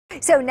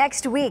So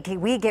next week,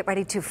 we get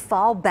ready to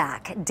fall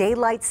back.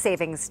 Daylight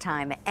savings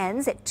time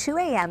ends at 2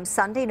 a.m.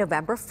 Sunday,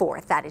 November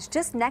 4th. That is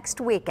just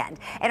next weekend.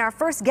 And our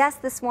first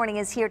guest this morning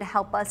is here to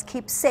help us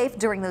keep safe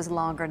during those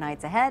longer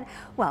nights ahead.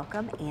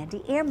 Welcome, Andy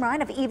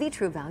Amrhein of Evey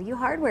True Value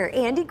Hardware.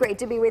 Andy, great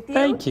to be with you.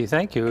 Thank you.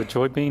 Thank you.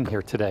 Enjoy being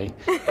here today.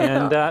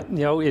 And,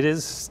 you know, it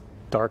is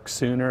dark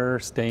sooner,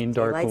 staying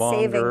dark Daylight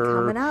longer. saving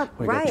coming up.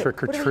 We right. got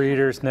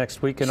trick-or-treaters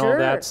next week and all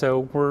that.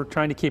 So we're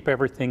trying to keep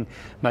everything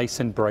nice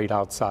and bright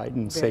outside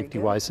and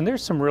safety-wise. And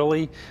there's some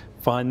really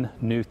fun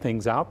new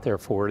things out there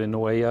for it in the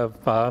way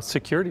of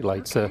security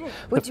lights. Okay.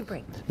 What'd you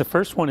bring? The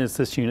first one is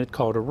this unit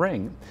called a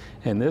ring.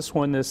 And this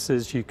one,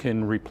 you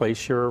can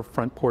replace your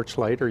front porch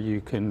light or you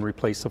can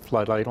replace a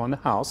floodlight on the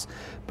house.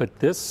 But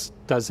this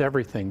does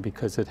everything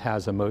because it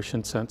has a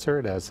motion sensor,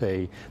 it has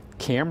a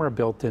camera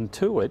built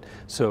into it,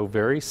 so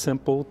very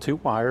simple, 2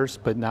 wires,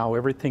 but now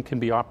everything can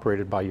be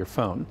operated by your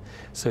phone.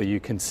 So you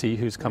can see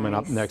who's coming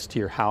up next to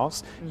your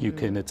house. You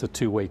can, it's a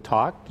 2-way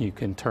talk. You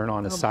can turn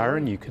on a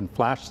siren, you can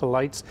flash the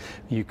lights,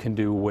 you can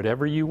do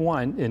whatever you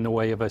want in the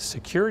way of a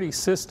security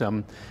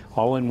system,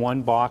 all in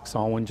one box,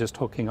 all in just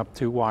hooking up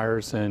 2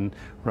 wires and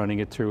running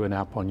it through an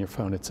app on your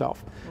phone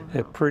itself.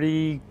 A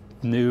pretty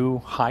new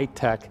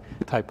high-tech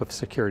type of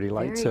security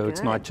light. So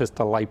it's not just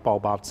a light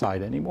bulb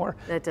outside anymore.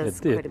 That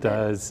does it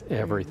does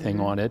everything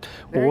on it.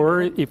 Very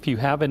or if you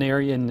have an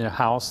area in the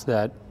house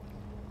that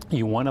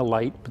you want a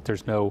light, but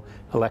there's no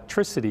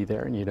electricity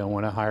there and you don't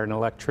want to hire an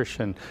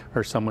electrician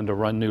or someone to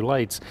run new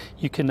lights,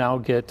 you can now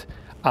get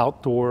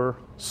outdoor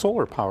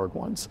solar powered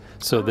ones.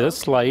 So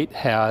this light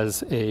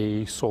has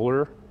a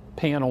solar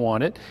panel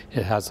on it.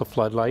 It has a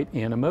floodlight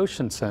and a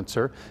motion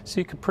sensor, so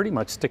you could pretty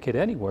much stick it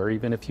anywhere,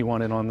 even if you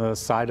want it on the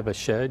side of a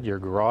shed, your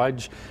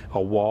garage,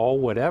 a wall,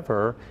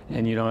 whatever,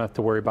 and you don't have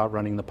to worry about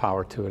running the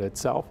power to it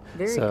itself.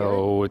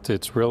 So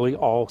it's really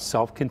all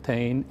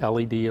self-contained,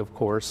 LED of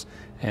course,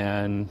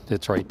 and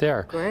it's right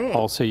there.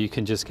 Also, you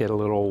can just get a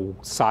little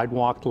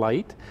sidewalk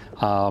light.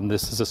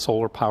 This is a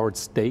solar powered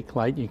stake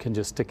light. You can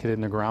just stick it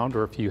in the ground,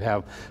 or if you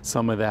have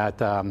some of that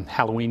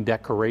Halloween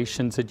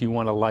decorations that you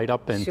want to light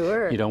up and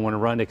you don't want to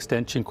run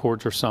extension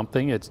cords or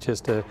something, it's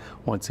just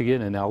once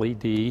again an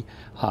LED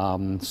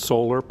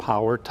solar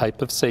power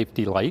type of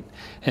safety light.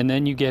 And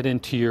then you get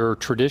into your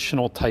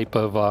traditional type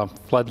of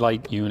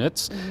floodlight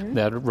units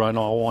that run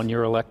all on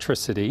your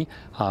electricity.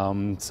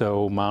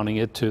 So mounting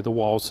it to the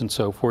walls and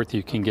so forth,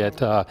 you can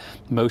get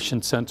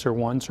motion sensor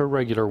ones or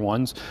regular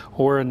ones,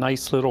 or a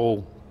nice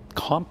little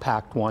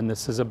compact one.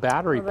 This is a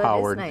battery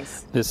powered.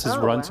 This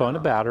runs on a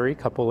battery,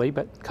 couple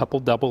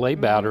AA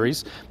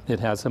batteries. It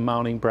has a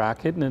mounting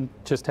bracket and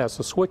it just has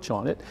a switch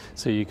on it.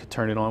 So you could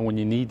turn it on when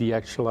you need the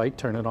extra light,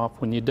 turn it off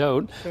when you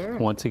don't.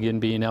 Once again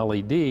being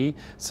LED.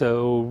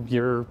 So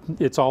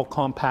it's all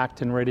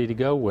compact and ready to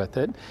go with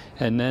it.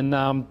 And then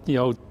you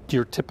know,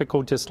 your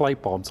typical just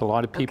light bulbs. A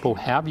lot of people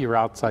have your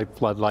outside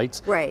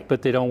floodlights,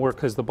 but they don't work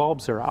because the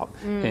bulbs are out.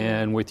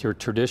 And with your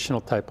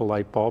traditional type of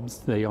light bulbs,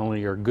 they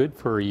only are good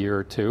for a year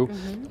or two.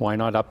 Why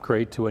not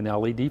upgrade to an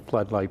LED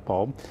floodlight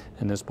bulb?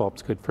 And this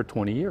bulb's good for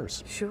 20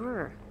 years.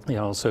 You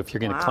know, so if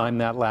you're going to climb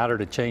that ladder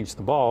to change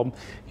the bulb,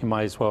 you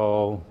might as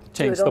well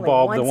change the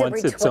bulb the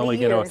once it's only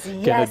going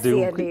to do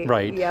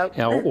You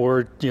know,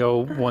 or you know,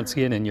 once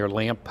again in your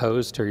lamp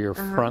post or your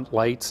front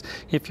lights,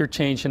 if you're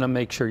changing them,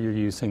 make sure you're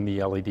using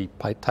the LED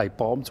type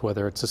bulbs,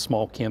 whether it's a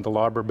small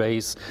candelabra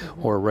base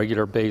or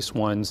regular base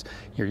ones.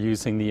 You're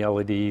using the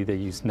LED. They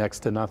use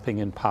next to nothing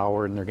in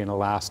power, and they're going to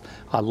last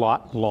a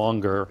lot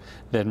longer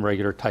than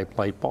regular type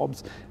light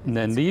bulbs. And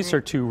then these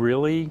are 2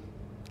 really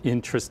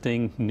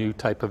interesting new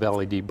type of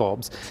LED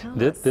bulbs.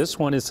 This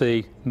one is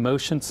a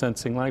motion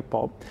sensing light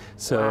bulb.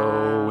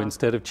 So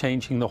instead of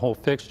changing the whole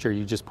fixture,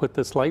 you just put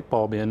this light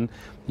bulb in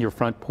your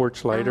front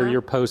porch light or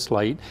your post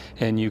light,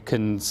 and you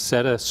can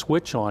set a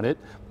switch on it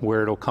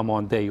where it'll come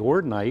on day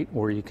or night,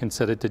 or you can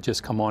set it to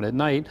just come on at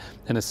night,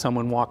 and if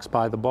someone walks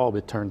by the bulb,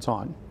 it turns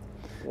on.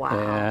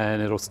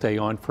 And it'll stay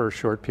on for a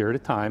short period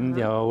of time,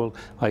 you know,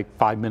 like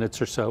 5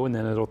 minutes or so, and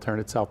then it'll turn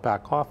itself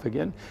back off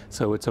again.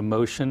 So it's a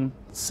motion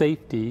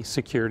safety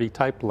security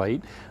type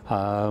light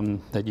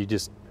that you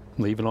just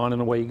leave it on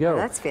and away you go.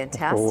 That's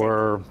fantastic.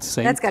 Or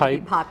same That's got to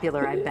be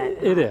popular, I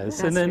bet. It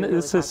is. And then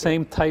it's the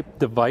same type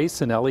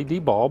device, an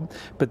LED bulb,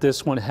 but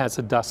this one has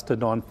a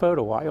dusted on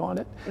photo eye on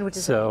it.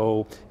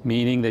 So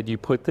meaning that you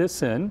put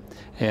this in,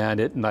 and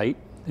at night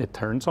it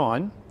turns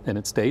on, and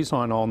it stays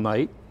on all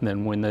night, and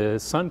then when the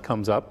sun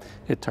comes up,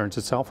 it turns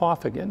itself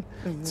off again.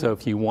 So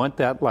if you want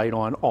that light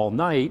on all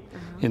night,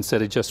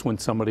 instead of just when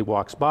somebody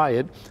walks by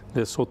it,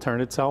 this will turn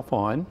itself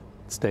on,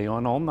 stay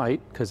on all night,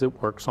 because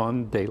it works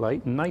on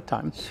daylight and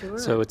nighttime.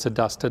 So it's a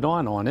dusted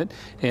on it.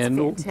 And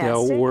you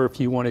know, or if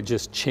you want to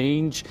just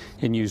change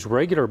and use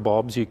regular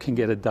bulbs, you can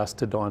get a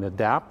dusted on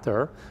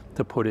adapter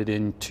to put it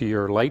into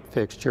your light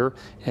fixture,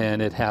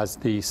 and it has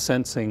the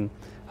sensing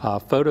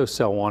photo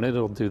cell on it.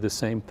 It'll do the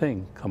same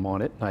thing. Come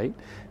on at night,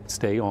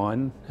 stay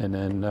on, and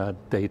then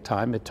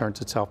daytime it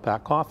turns itself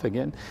back off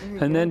again.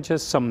 And then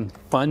just some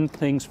fun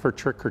things for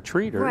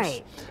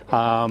trick-or-treaters.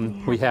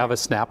 We have a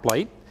snap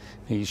light.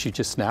 You should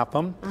just snap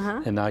them,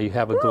 and now you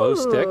have a glow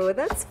stick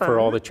that's for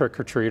all fun. the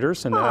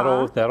trick-or-treaters, and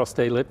that'll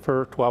stay lit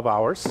for 12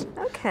 hours.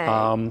 Okay.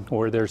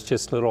 Or there's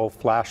just little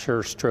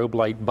flasher strobe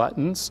light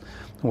buttons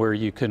where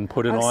you can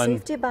put it on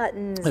safety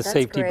buttons. a That's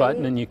safety great.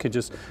 button, and you could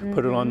just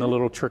put it on the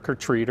little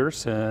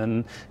trick-or-treaters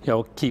and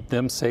keep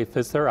them safe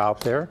as they're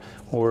out there.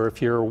 Or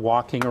if you're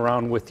walking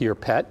around with your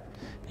pet,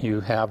 you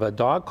have a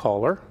dog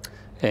collar,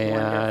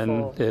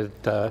 and it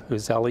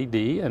is LED,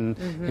 and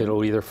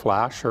it'll either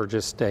flash or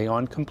just stay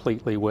on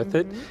completely with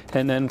it.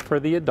 And then for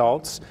the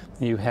adults,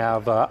 you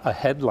have a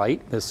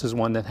headlight. This is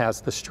one that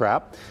has the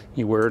strap.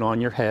 You wear it on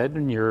your head,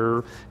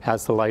 and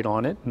has the light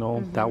on it.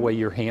 That way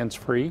you're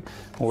hands-free.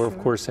 Or of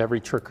course,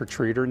 every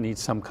trick-or-treater needs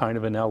some kind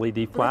of an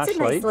LED flashlight. That's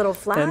a nice little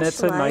flashlight. And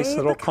it's a nice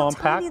little Look how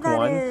tiny compact that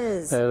one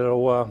is.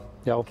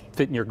 that'll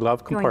fit in your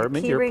glove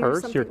compartment, your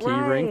purse, your key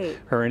ring, right.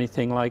 or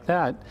anything like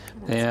that.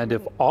 And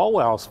if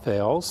all else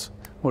fails,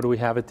 what do we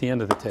have at the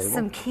end of the table?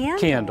 Some candles.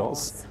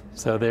 Candles.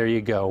 So there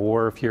you go.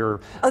 Or if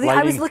you're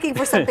I was looking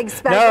for something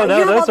special. No,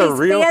 You have those all are these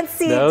real.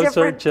 fancy Those are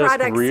different just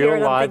products here, real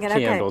and I'm live thinking,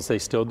 candles. They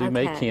still do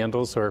make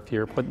candles. Or if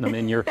you're putting them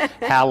in your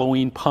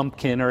Halloween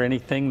pumpkin or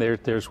anything,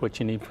 there's what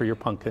you need for your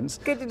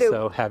pumpkins. Good to do.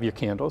 So have your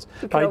candles.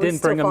 can I always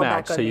didn't bring a still fall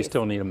match, back on so you these.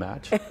 still need a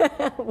match.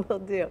 Will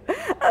do.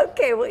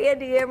 Okay, well,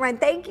 Andy Amrhein,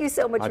 thank you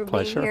so much My for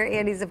pleasure. being here.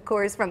 Andy's, of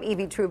course, from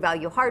Evey True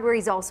Value Hardware.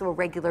 He's also a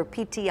regular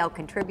PTL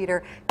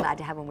contributor. Glad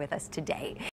to have him with us today.